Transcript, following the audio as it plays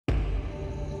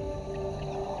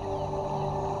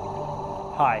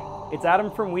Hi, it's Adam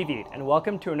from Weaviate, and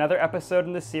welcome to another episode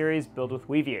in the series Build with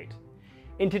Weaviate.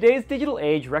 In today's digital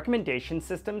age, recommendation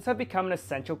systems have become an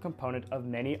essential component of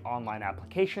many online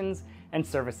applications and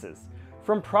services.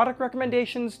 From product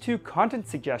recommendations to content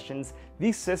suggestions,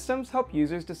 these systems help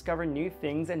users discover new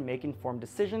things and make informed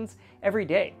decisions every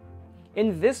day.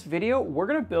 In this video, we're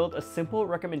going to build a simple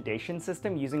recommendation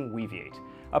system using Weaviate,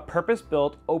 a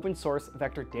purpose-built open-source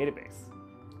vector database.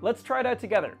 Let's try it out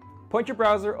together. Point your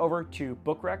browser over to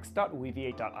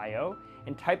bookrecs.weaviate.io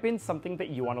and type in something that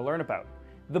you want to learn about.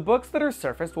 The books that are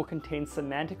surfaced will contain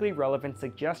semantically relevant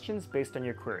suggestions based on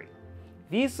your query.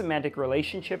 These semantic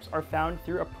relationships are found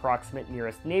through approximate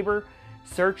nearest neighbor,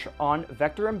 search on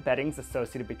vector embeddings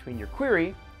associated between your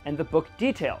query, and the book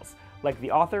details, like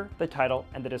the author, the title,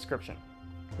 and the description.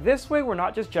 This way, we're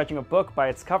not just judging a book by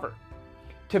its cover.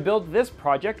 To build this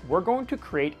project, we're going to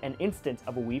create an instance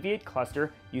of a Weaviate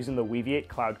cluster using the Weaviate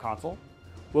Cloud Console.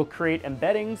 We'll create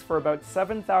embeddings for about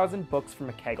 7,000 books from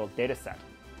a Kaggle dataset,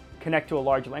 connect to a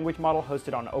large language model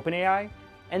hosted on OpenAI,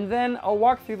 and then I'll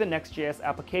walk through the NextJS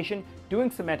application doing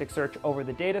semantic search over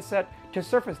the dataset to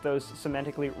surface those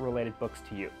semantically related books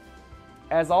to you.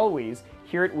 As always,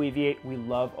 here at Weaviate, we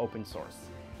love open source.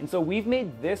 And so we've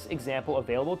made this example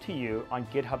available to you on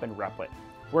GitHub and Replit.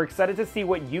 We're excited to see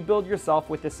what you build yourself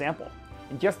with this sample.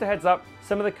 And just a heads up,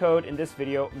 some of the code in this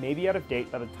video may be out of date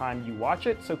by the time you watch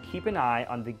it, so keep an eye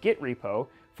on the Git repo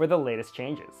for the latest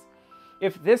changes.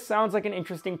 If this sounds like an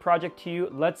interesting project to you,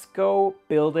 let's go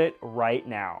build it right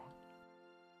now.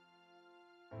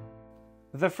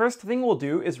 The first thing we'll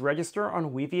do is register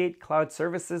on Weaviate Cloud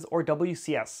Services, or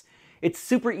WCS. It's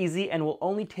super easy and will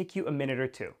only take you a minute or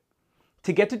two.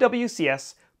 To get to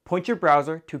WCS, point your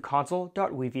browser to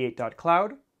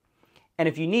console.weaviate.cloud, and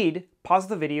if you need, pause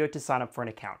the video to sign up for an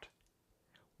account.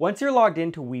 Once you're logged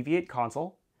into Weaviate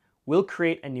Console, we'll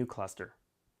create a new cluster.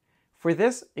 For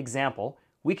this example,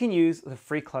 we can use the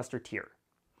free cluster tier.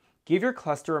 Give your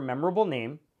cluster a memorable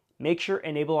name, make sure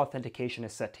Enable Authentication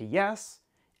is set to yes,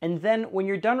 and then when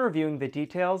you're done reviewing the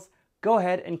details, go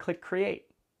ahead and click Create.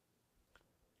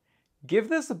 Give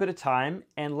this a bit of time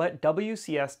and let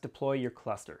WCS deploy your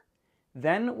cluster.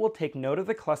 Then we'll take note of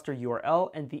the cluster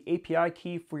URL and the API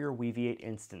key for your Weaviate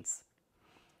instance.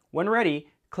 When ready,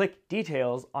 click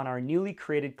Details on our newly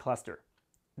created cluster.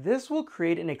 This will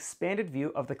create an expanded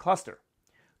view of the cluster.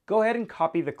 Go ahead and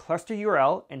copy the cluster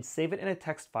URL and save it in a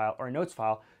text file or a notes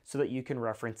file so that you can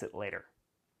reference it later.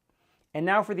 And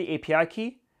now for the API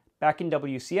key, back in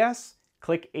WCS,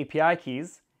 click API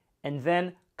keys, and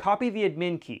then copy the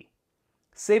admin key.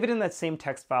 Save it in that same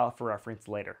text file for reference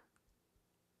later.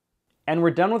 And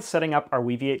we're done with setting up our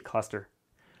Weaviate cluster.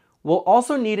 We'll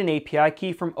also need an API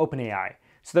key from OpenAI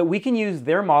so that we can use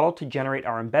their model to generate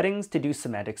our embeddings to do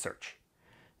semantic search.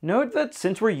 Note that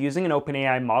since we're using an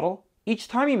OpenAI model, each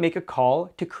time you make a call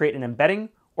to create an embedding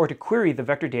or to query the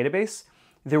vector database,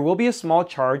 there will be a small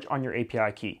charge on your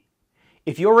API key.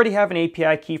 If you already have an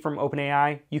API key from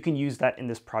OpenAI, you can use that in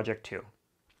this project too.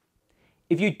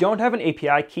 If you don't have an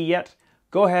API key yet,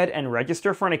 go ahead and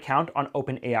register for an account on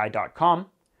openai.com.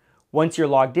 Once you're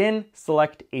logged in,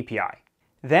 select API.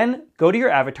 Then go to your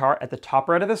avatar at the top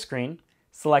right of the screen,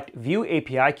 select View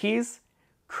API Keys,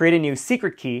 create a new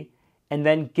secret key, and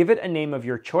then give it a name of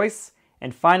your choice,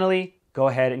 and finally, go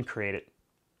ahead and create it.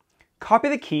 Copy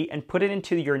the key and put it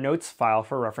into your notes file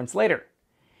for reference later.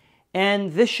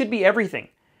 And this should be everything.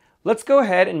 Let's go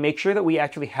ahead and make sure that we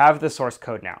actually have the source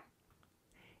code now.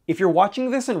 If you're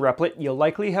watching this in Replit, you'll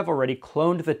likely have already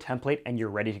cloned the template and you're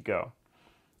ready to go.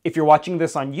 If you're watching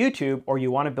this on YouTube or you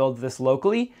want to build this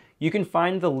locally, you can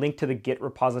find the link to the Git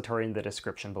repository in the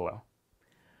description below.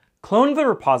 Clone the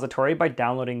repository by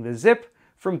downloading the zip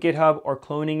from GitHub or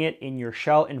cloning it in your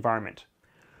shell environment.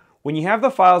 When you have the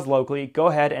files locally, go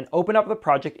ahead and open up the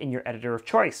project in your editor of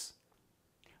choice.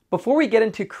 Before we get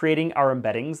into creating our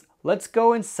embeddings, let's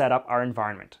go and set up our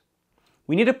environment.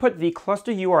 We need to put the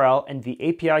cluster URL and the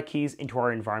API keys into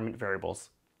our environment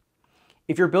variables.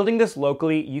 If you're building this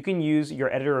locally, you can use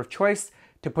your editor of choice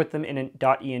to put them in a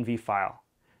 .env file.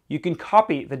 You can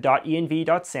copy the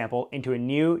 .env.sample into a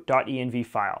new .env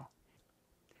file.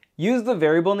 Use the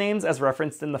variable names as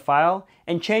referenced in the file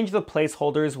and change the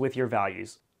placeholders with your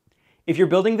values. If you're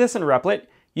building this in Replit,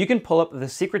 you can pull up the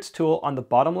secrets tool on the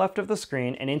bottom left of the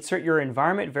screen and insert your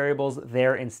environment variables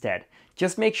there instead.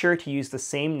 Just make sure to use the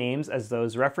same names as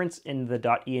those referenced in the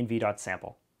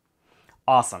 .env.sample.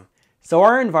 Awesome. So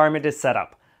our environment is set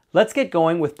up. Let's get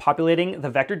going with populating the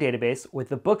vector database with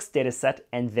the books dataset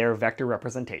and their vector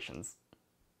representations.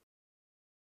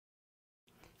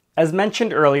 As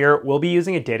mentioned earlier, we'll be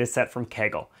using a dataset from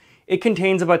Kaggle. It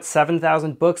contains about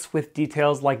 7,000 books with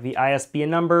details like the ISBN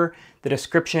number, the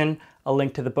description, a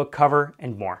link to the book cover,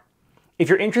 and more. If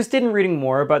you're interested in reading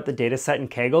more about the dataset in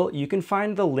Kaggle, you can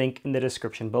find the link in the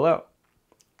description below.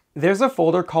 There's a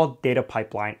folder called Data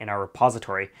Pipeline in our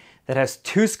repository that has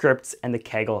 2 scripts and the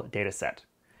Kaggle dataset.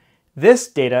 This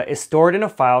data is stored in a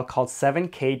file called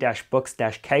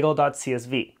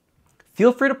 7k-books-kaggle.csv.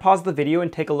 Feel free to pause the video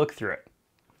and take a look through it.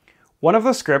 One of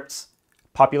the scripts,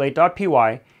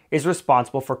 populate.py, is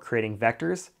responsible for creating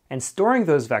vectors and storing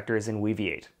those vectors in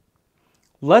Weaviate.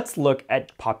 Let's look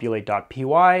at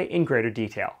populate.py in greater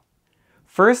detail.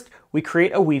 First, we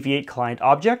create a Weaviate client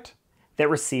object that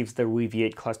receives the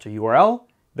Weaviate cluster URL,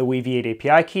 the Weaviate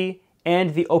API key,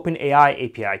 and the OpenAI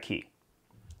API key.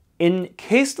 In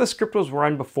case the script was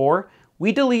run before,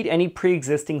 we delete any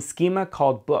pre-existing schema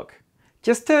called book,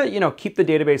 just to keep the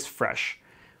database fresh.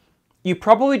 You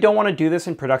probably don't want to do this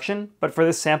in production, but for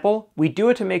this sample, we do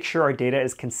it to make sure our data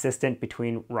is consistent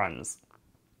between runs.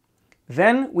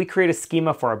 Then we create a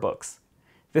schema for our books.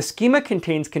 The schema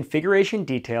contains configuration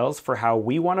details for how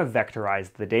we want to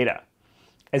vectorize the data.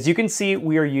 As you can see,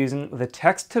 we are using the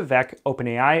text-to-vec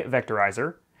OpenAI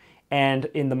vectorizer, and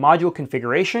in the module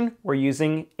configuration, we're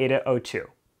using Ada02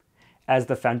 as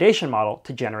the foundation model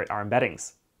to generate our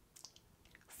embeddings.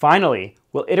 Finally,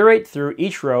 we'll iterate through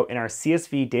each row in our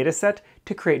CSV dataset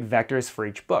to create vectors for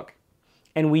each book.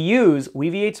 And we use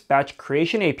Weaviate's batch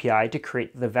creation API to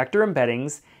create the vector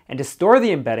embeddings and to store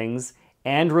the embeddings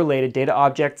and related data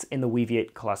objects in the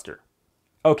Weaviate cluster.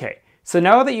 Okay, so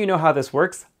now that you know how this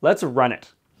works, let's run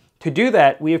it. To do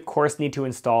that, we of course need to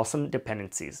install some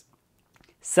dependencies.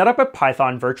 Set up a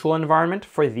Python virtual environment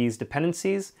for these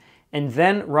dependencies, and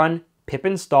then run pip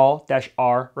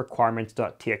install-r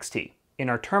requirements.txt in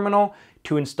our terminal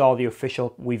to install the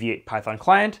official Weaviate Python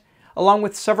client, along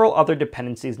with several other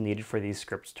dependencies needed for these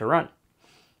scripts to run.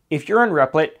 If you're in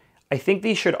Replit, I think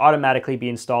these should automatically be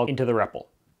installed into the REPL.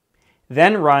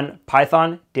 Then run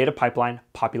python data pipeline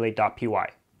populate.py.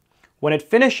 When it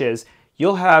finishes,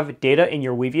 you'll have data in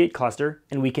your Weaviate cluster,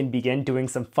 and we can begin doing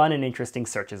some fun and interesting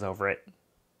searches over it.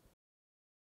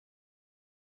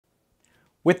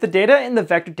 With the data in the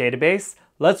vector database,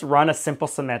 let's run a simple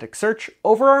semantic search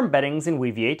over our embeddings in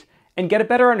Weaviate and get a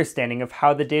better understanding of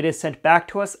how the data is sent back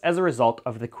to us as a result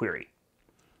of the query.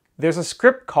 There's a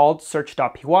script called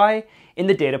search.py in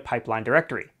the data pipeline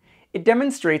directory. It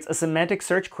demonstrates a semantic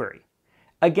search query.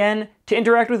 Again, to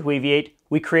interact with Weaviate,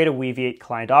 we create a Weaviate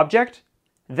client object.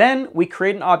 Then we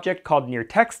create an object called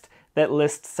nearText that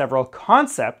lists several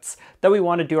concepts that we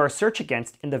want to do our search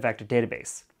against in the vector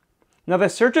database. Now the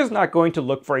search is not going to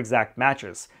look for exact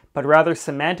matches, but rather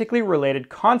semantically related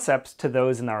concepts to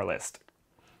those in our list.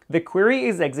 The query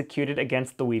is executed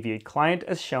against the Weaviate client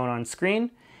as shown on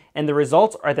screen, and the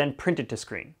results are then printed to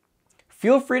screen.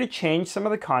 Feel free to change some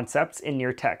of the concepts in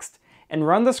nearText, and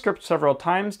run the script several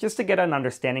times just to get an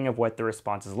understanding of what the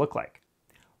responses look like.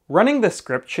 Running the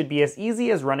script should be as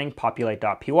easy as running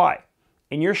populate.py.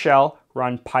 In your shell,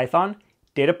 run python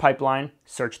data pipeline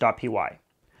search.py.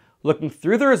 Looking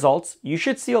through the results, you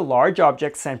should see a large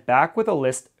object sent back with a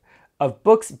list of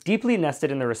books deeply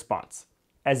nested in the response.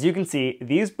 As you can see,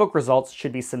 these book results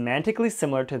should be semantically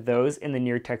similar to those in the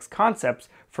nearText concepts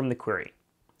from the query.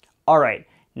 Alright,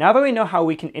 now that we know how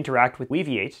we can interact with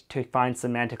Weaviate to find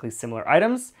semantically similar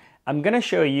items, I'm going to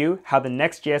show you how the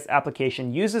NextJS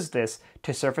application uses this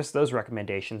to surface those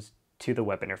recommendations to the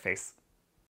web interface.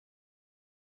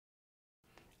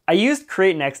 I used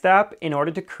Create Next App in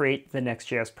order to create the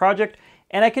NextJS project,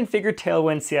 and I configured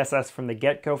Tailwind CSS from the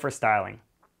get-go for styling.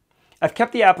 I've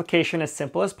kept the application as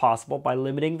simple as possible by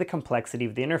limiting the complexity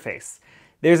of the interface.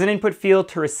 There's an input field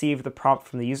to receive the prompt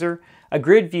from the user, a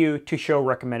grid view to show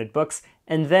recommended books,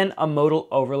 and then a modal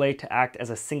overlay to act as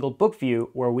a single book view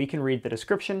where we can read the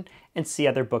description and see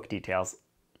other book details.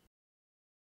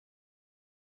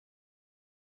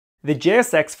 The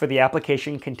JSX for the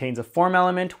application contains a form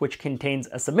element which contains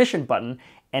a submission button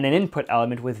and an input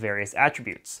element with various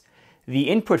attributes. The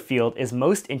input field is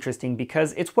most interesting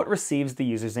because it's what receives the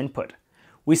user's input.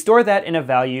 We store that in a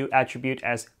value attribute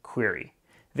as query.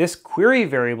 This query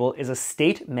variable is a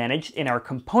state managed in our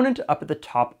component up at the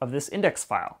top of this index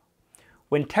file.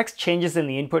 When text changes in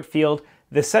the input field,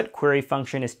 the setQuery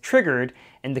function is triggered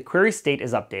and the query state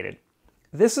is updated.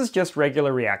 This is just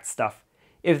regular React stuff.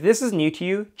 If this is new to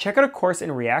you, check out a course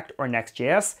in React or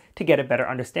Next.js to get a better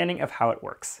understanding of how it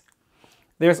works.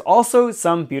 There's also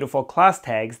some beautiful class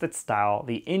tags that style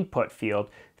the input field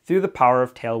through the power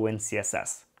of Tailwind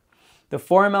CSS. The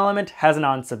form element has an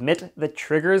onSubmit that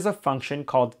triggers a function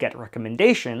called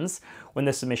getRecommendations when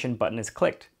the submission button is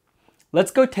clicked.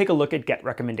 Let's go take a look at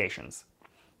getRecommendations.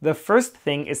 The first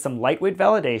thing is some lightweight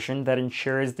validation that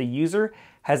ensures the user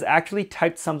has actually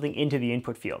typed something into the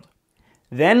input field.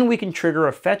 Then we can trigger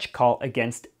a fetch call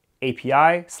against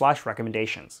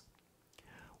API/recommendations.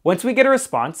 Once we get a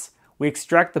response, we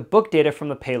extract the book data from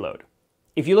the payload.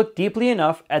 If you look deeply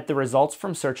enough at the results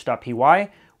from search.py,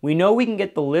 we know we can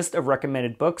get the list of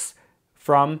recommended books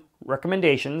from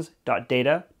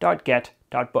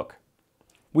recommendations.data.get.book.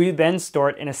 We then store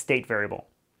it in a state variable.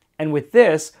 And with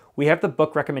this, we have the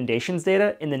book recommendations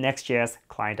data in the NextJS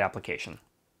client application.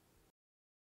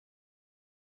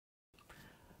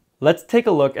 Let's take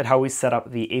a look at how we set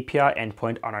up the API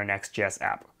endpoint on our NextJS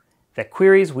app that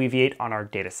queries Weaviate on our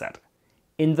dataset.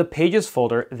 In the Pages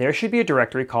folder, there should be a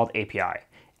directory called API,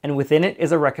 and within it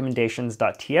is a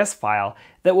recommendations.ts file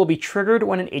that will be triggered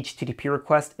when an HTTP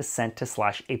request is sent to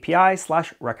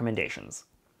 /API/recommendations.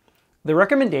 The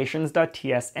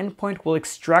recommendations.ts endpoint will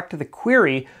extract the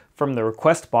query from the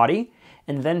request body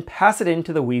and then pass it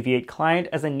into the Weaviate client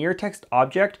as a near text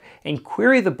object and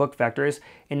query the book vectors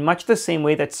in much the same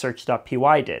way that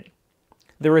search.py did.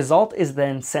 The result is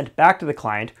then sent back to the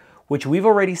client, which we've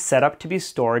already set up to be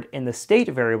stored in the state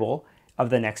variable of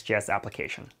the NextJS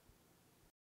application.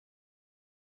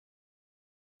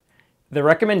 The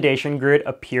recommendation grid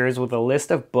appears with a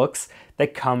list of books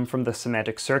that come from the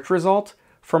semantic search result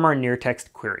from our near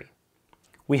text query.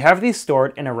 We have these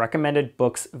stored in a recommended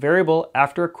books variable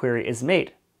after a query is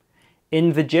made.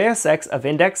 In the JSX of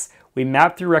index, we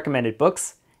map through recommended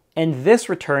books, and this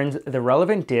returns the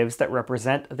relevant divs that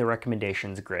represent the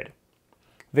recommendations grid.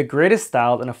 The grid is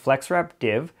styled in a FlexWrap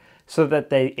div so that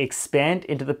they expand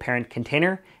into the parent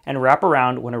container and wrap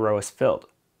around when a row is filled.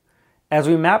 As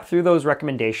we map through those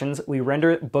recommendations, we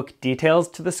render book details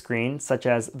to the screen, such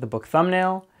as the book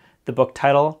thumbnail, the book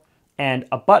title, and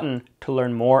a button to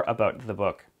learn more about the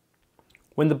book.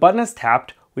 When the button is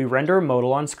tapped, we render a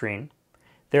modal on screen.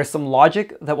 There's some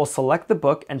logic that will select the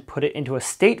book and put it into a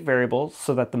state variable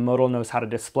so that the modal knows how to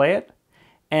display it.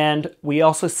 And we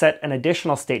also set an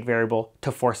additional state variable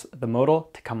to force the modal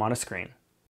to come on a screen.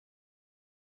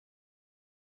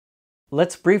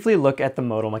 Let's briefly look at the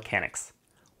modal mechanics.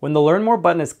 When the Learn More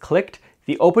button is clicked,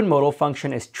 the Open Modal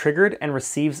function is triggered and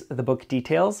receives the book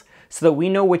details so that we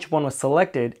know which one was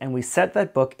selected, and we set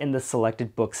that book in the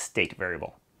selected book state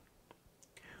variable.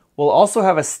 We'll also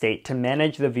have a state to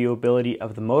manage the viewability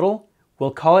of the modal.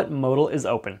 We'll call it modal is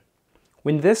open.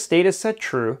 When this state is set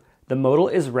true, the modal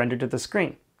is rendered to the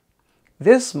screen.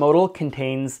 This modal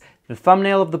contains the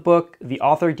thumbnail of the book, the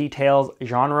author details,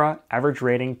 genre, average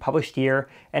rating, published year,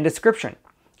 and description.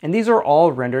 And these are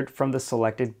all rendered from the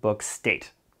selected book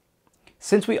state.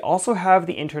 Since we also have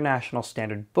the International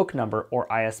Standard Book Number,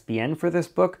 or ISBN, for this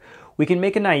book, we can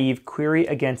make a naive query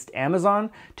against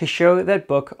Amazon to show that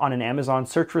book on an Amazon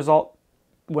search result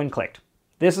when clicked.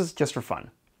 This is just for fun.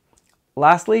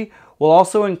 Lastly, we'll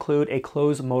also include a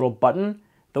close modal button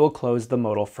that will close the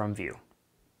modal from view.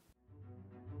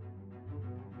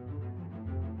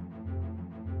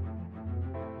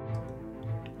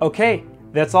 Okay,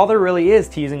 that's all there really is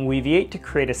to using Weaviate to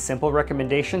create a simple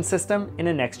recommendation system in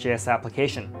a NextJS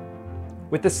application.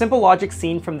 With the simple logic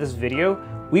seen from this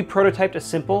video, we prototyped a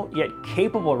simple yet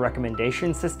capable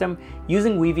recommendation system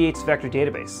using Weaviate's vector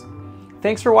database.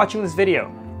 Thanks for watching this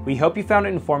video. We hope you found it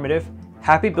informative.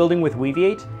 Happy building with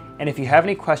Weaviate, and if you have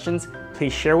any questions,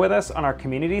 please share with us on our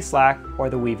community Slack or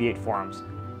the Weaviate forums.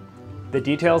 The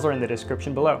details are in the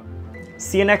description below.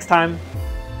 See you next time!